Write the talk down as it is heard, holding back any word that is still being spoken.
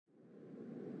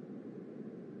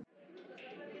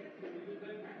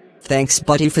Thanks,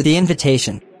 buddy, for the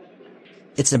invitation.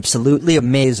 It's absolutely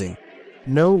amazing.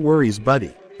 No worries,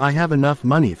 buddy. I have enough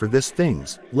money for these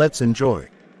things. Let's enjoy.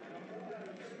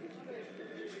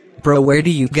 Bro, where do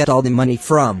you get all the money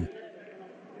from?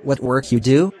 What work you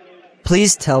do?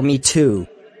 Please tell me too.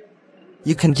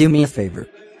 You can do me a favor.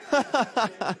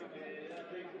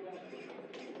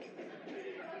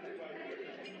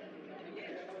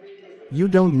 You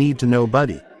don't need to know,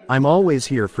 buddy. I'm always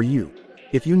here for you.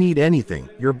 If you need anything,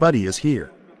 your buddy is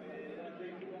here.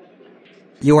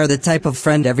 You are the type of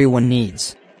friend everyone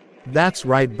needs. That's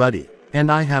right, buddy.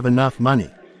 And I have enough money.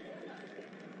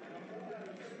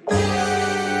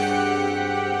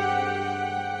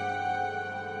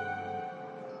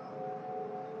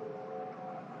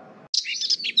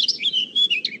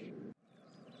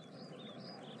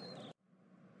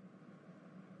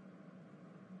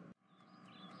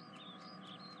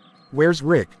 Where's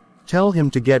Rick? Tell him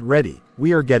to get ready.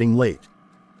 We are getting late.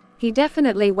 He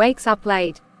definitely wakes up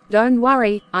late. Don't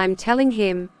worry, I'm telling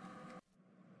him.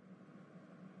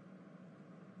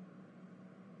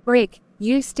 Rick,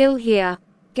 you still here?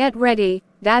 Get ready,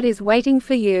 Dad is waiting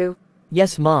for you.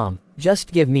 Yes, Mom,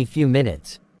 just give me few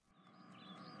minutes.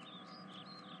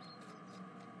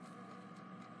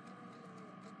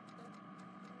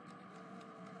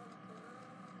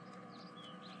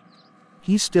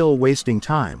 He's still wasting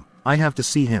time. I have to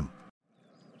see him.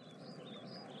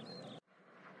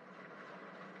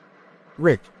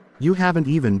 Rick, you haven't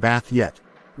even bathed yet.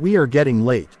 We are getting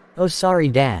late. Oh, sorry,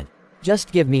 Dad.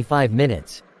 Just give me 5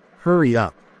 minutes. Hurry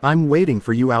up. I'm waiting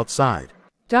for you outside.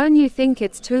 Don't you think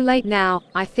it's too late now?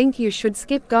 I think you should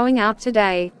skip going out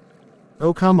today.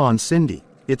 Oh, come on, Cindy.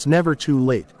 It's never too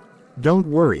late. Don't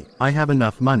worry, I have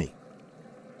enough money.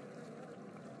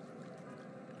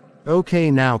 Okay,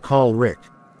 now call Rick.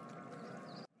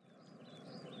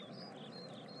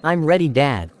 I'm ready,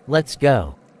 Dad. Let's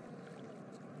go.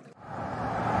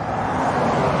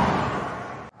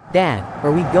 Dad,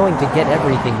 are we going to get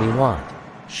everything we want?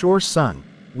 Sure, son.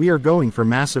 We are going for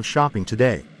massive shopping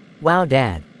today. Wow,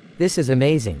 Dad. This is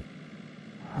amazing.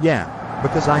 Yeah,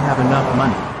 because I have enough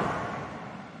money.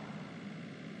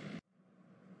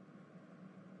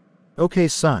 Okay,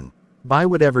 son. Buy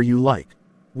whatever you like.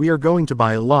 We are going to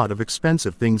buy a lot of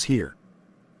expensive things here.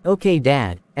 Okay,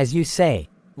 Dad, as you say.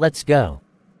 Let's go.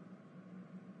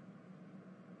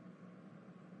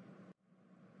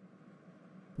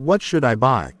 What should I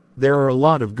buy? There are a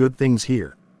lot of good things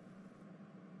here.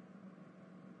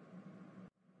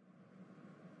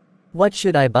 What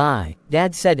should I buy?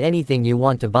 Dad said anything you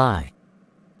want to buy.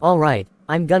 Alright,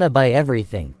 I'm gonna buy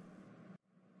everything.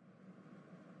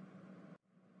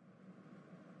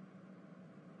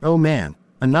 Oh man,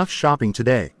 enough shopping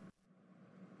today.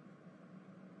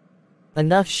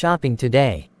 Enough shopping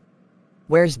today.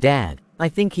 Where's Dad? I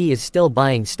think he is still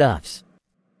buying stuffs.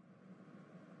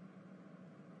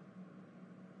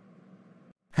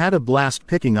 Had a blast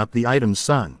picking up the items,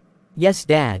 son. Yes,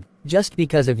 Dad, just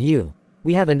because of you.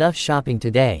 We have enough shopping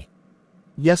today.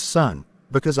 Yes, son,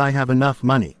 because I have enough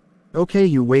money. Okay,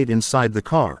 you wait inside the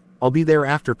car. I'll be there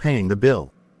after paying the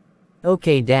bill.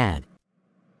 Okay, Dad.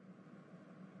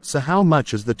 So how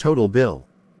much is the total bill?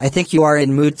 I think you are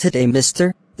in mood today,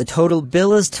 mister. The total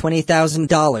bill is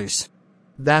 $20,000.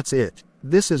 That's it.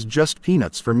 This is just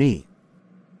peanuts for me.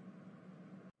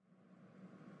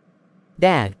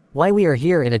 Dad, why we are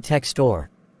here in a tech store?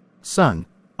 Son,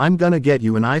 I'm gonna get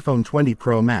you an iPhone 20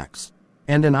 Pro Max.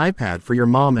 And an iPad for your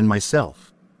mom and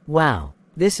myself. Wow,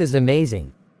 this is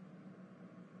amazing.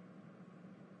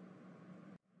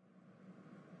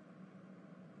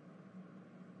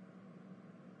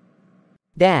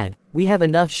 Dad, we have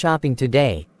enough shopping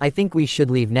today. I think we should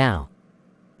leave now.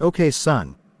 Okay,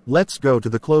 son. Let's go to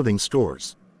the clothing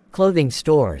stores. Clothing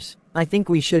stores. I think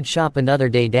we should shop another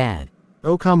day, Dad.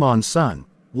 Oh, come on, son.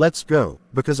 Let's go,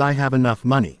 because I have enough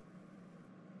money.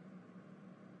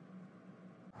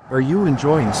 Are you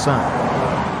enjoying, son?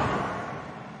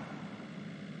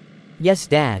 Yes,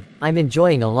 Dad, I'm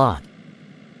enjoying a lot.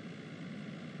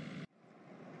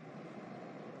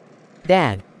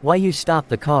 Dad, why you stop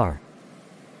the car?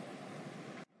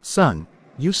 Son,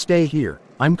 you stay here.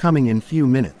 I'm coming in few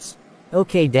minutes.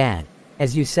 Okay, Dad,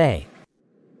 as you say.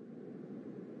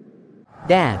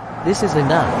 Dad, this is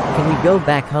enough. Can we go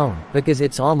back home, because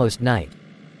it's almost night?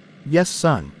 Yes,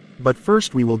 son, but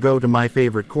first we will go to my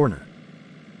favorite corner.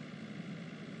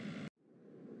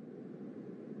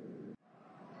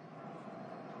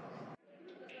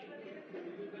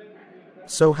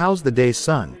 So how's the day,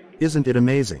 son? Isn't it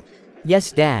amazing?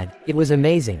 Yes, Dad, it was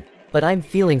amazing, but I'm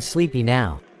feeling sleepy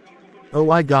now.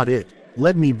 Oh, I got it.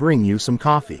 Let me bring you some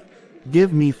coffee.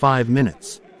 Give me 5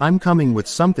 minutes. I'm coming with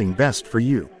something best for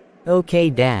you. Okay,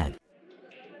 Dad.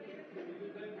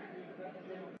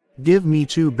 Give me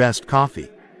 2 best coffee.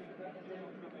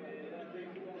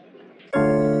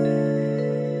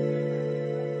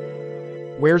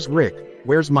 Where's Rick?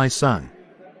 Where's my son?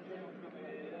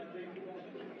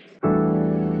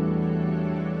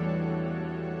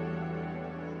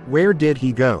 Where did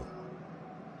he go?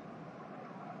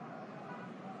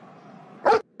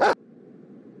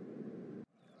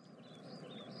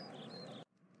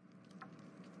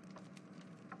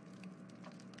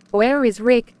 Where is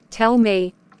Rick? Tell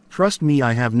me. Trust me,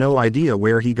 I have no idea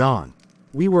where he gone.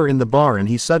 We were in the bar and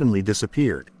he suddenly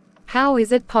disappeared. How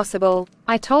is it possible?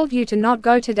 I told you to not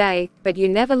go today, but you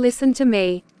never listened to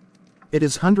me. It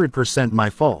is 100% my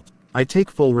fault. I take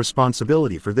full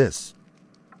responsibility for this.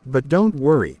 But don't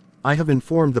worry, I have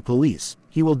informed the police.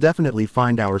 He will definitely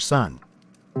find our son.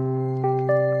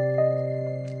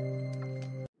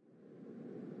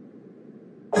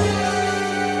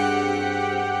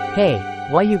 Hey,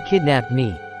 why you kidnapped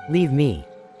me? Leave me.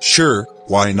 Sure,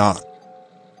 why not?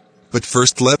 But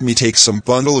first let me take some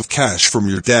bundle of cash from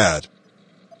your dad.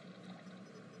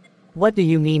 What do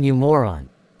you mean, you moron?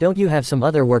 Don't you have some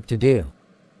other work to do?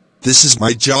 This is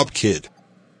my job, kid.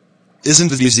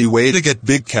 Isn't it easy way to get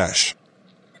big cash?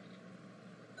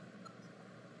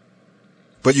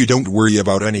 But you don't worry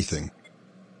about anything.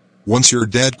 Once your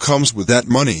dad comes with that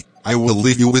money, I will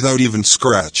leave you without even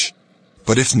scratch.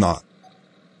 But if not,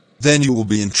 then you will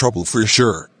be in trouble for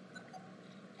sure.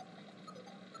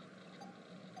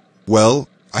 Well,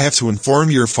 I have to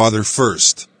inform your father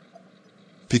first.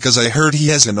 Because I heard he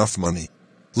has enough money.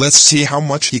 Let's see how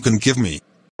much he can give me.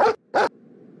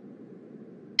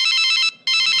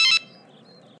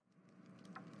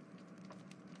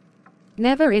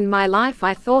 Never in my life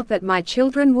I thought that my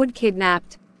children would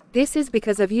kidnapped. This is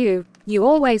because of you. You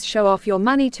always show off your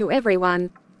money to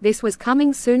everyone. This was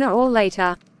coming sooner or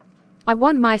later. I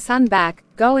want my son back.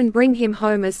 Go and bring him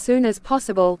home as soon as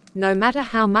possible, no matter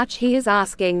how much he is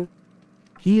asking.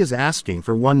 He is asking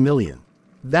for 1 million.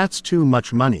 That's too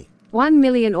much money. 1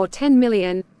 million or 10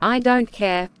 million, I don't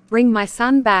care. Bring my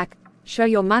son back. Show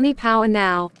your money power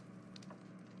now.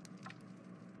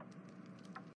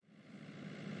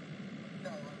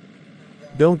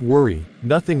 Don't worry,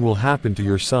 nothing will happen to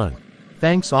your son.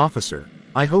 Thanks, officer.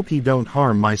 I hope he don't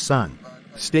harm my son.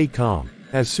 Stay calm.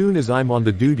 As soon as I'm on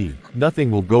the duty,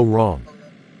 nothing will go wrong.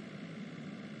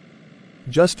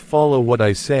 Just follow what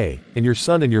I say, and your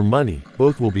son and your money,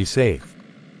 both will be safe.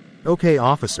 Okay,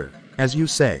 officer. As you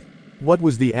say. What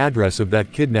was the address of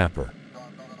that kidnapper?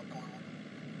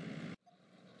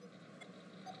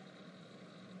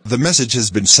 The message has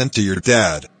been sent to your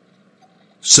dad.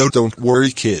 So don't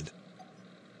worry, kid.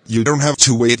 You don't have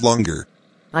to wait longer.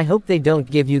 I hope they don't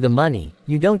give you the money.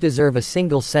 You don't deserve a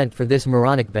single cent for this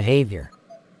moronic behavior.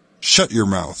 Shut your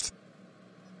mouth.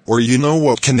 Or you know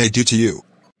what can I do to you?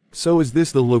 So is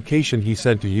this the location he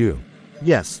sent to you?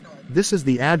 Yes, this is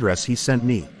the address he sent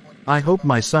me. I hope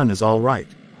my son is all right.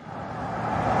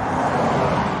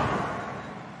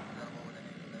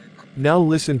 Now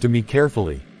listen to me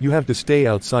carefully. You have to stay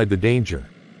outside the danger.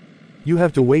 You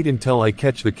have to wait until I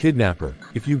catch the kidnapper.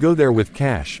 If you go there with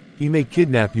cash, he may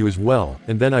kidnap you as well,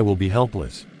 and then I will be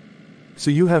helpless. So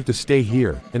you have to stay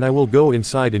here, and I will go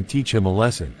inside and teach him a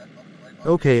lesson.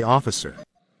 Okay, officer.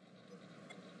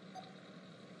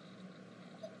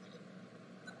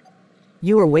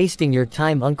 You are wasting your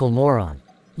time, Uncle Moron.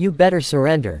 You better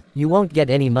surrender, you won't get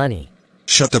any money.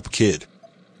 Shut up, kid.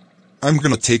 I'm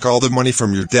gonna take all the money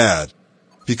from your dad.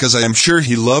 Because I am sure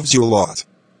he loves you a lot.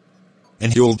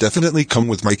 And he will definitely come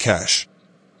with my cash.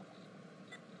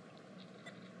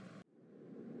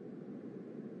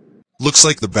 Looks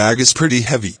like the bag is pretty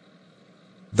heavy.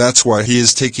 That's why he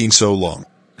is taking so long.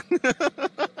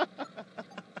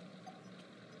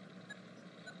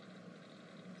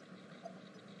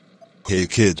 Hey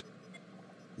kid.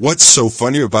 What's so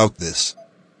funny about this?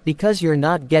 Because you're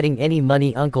not getting any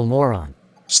money, Uncle Moron.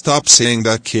 Stop saying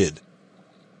that, kid.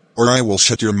 Or I will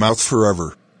shut your mouth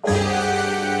forever.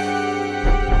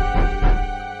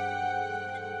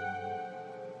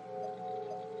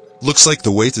 Looks like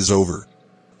the wait is over.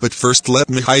 But first let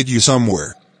me hide you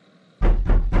somewhere.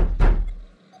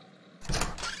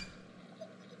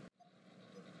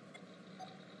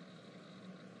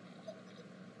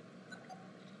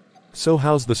 So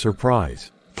how's the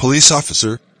surprise? Police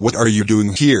officer, what are you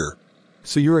doing here?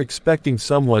 So you're expecting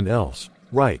someone else,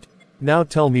 right? Now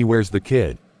tell me, where's the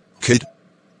kid? Kid?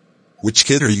 Which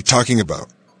kid are you talking about?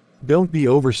 Don't be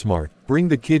oversmart. Bring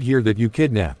the kid here that you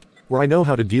kidnapped, or I know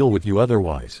how to deal with you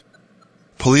otherwise.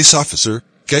 Police officer,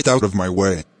 get out of my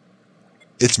way.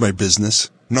 It's my business,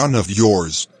 none of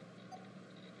yours.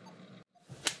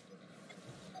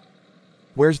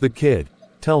 Where's the kid?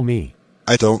 Tell me.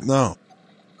 I don't know.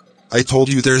 I told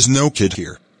you there's no kid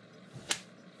here.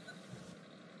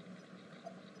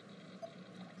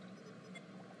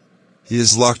 He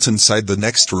is locked inside the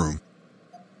next room.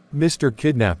 Mr.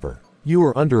 Kidnapper, you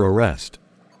are under arrest.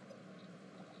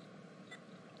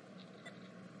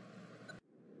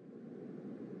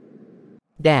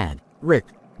 Dad. Rick,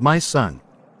 my son.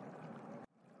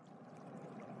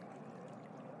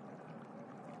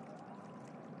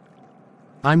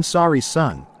 I'm sorry,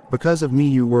 son. Because of me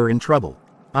you were in trouble.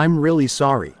 I'm really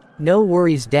sorry. No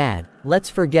worries, Dad. Let's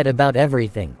forget about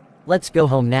everything. Let's go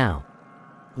home now.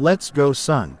 Let's go,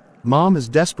 son. Mom is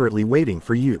desperately waiting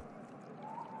for you.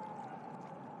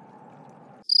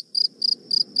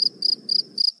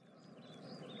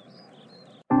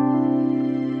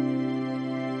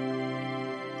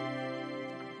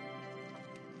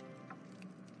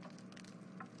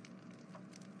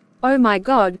 Oh my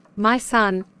God, my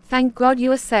son, thank God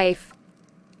you are safe.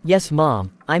 Yes,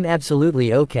 Mom, I'm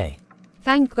absolutely okay.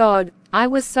 Thank God, I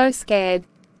was so scared.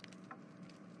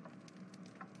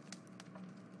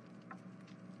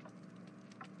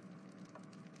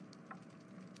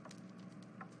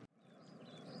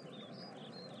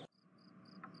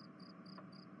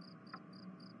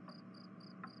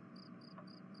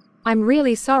 I'm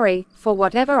really sorry for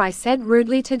whatever I said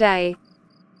rudely today.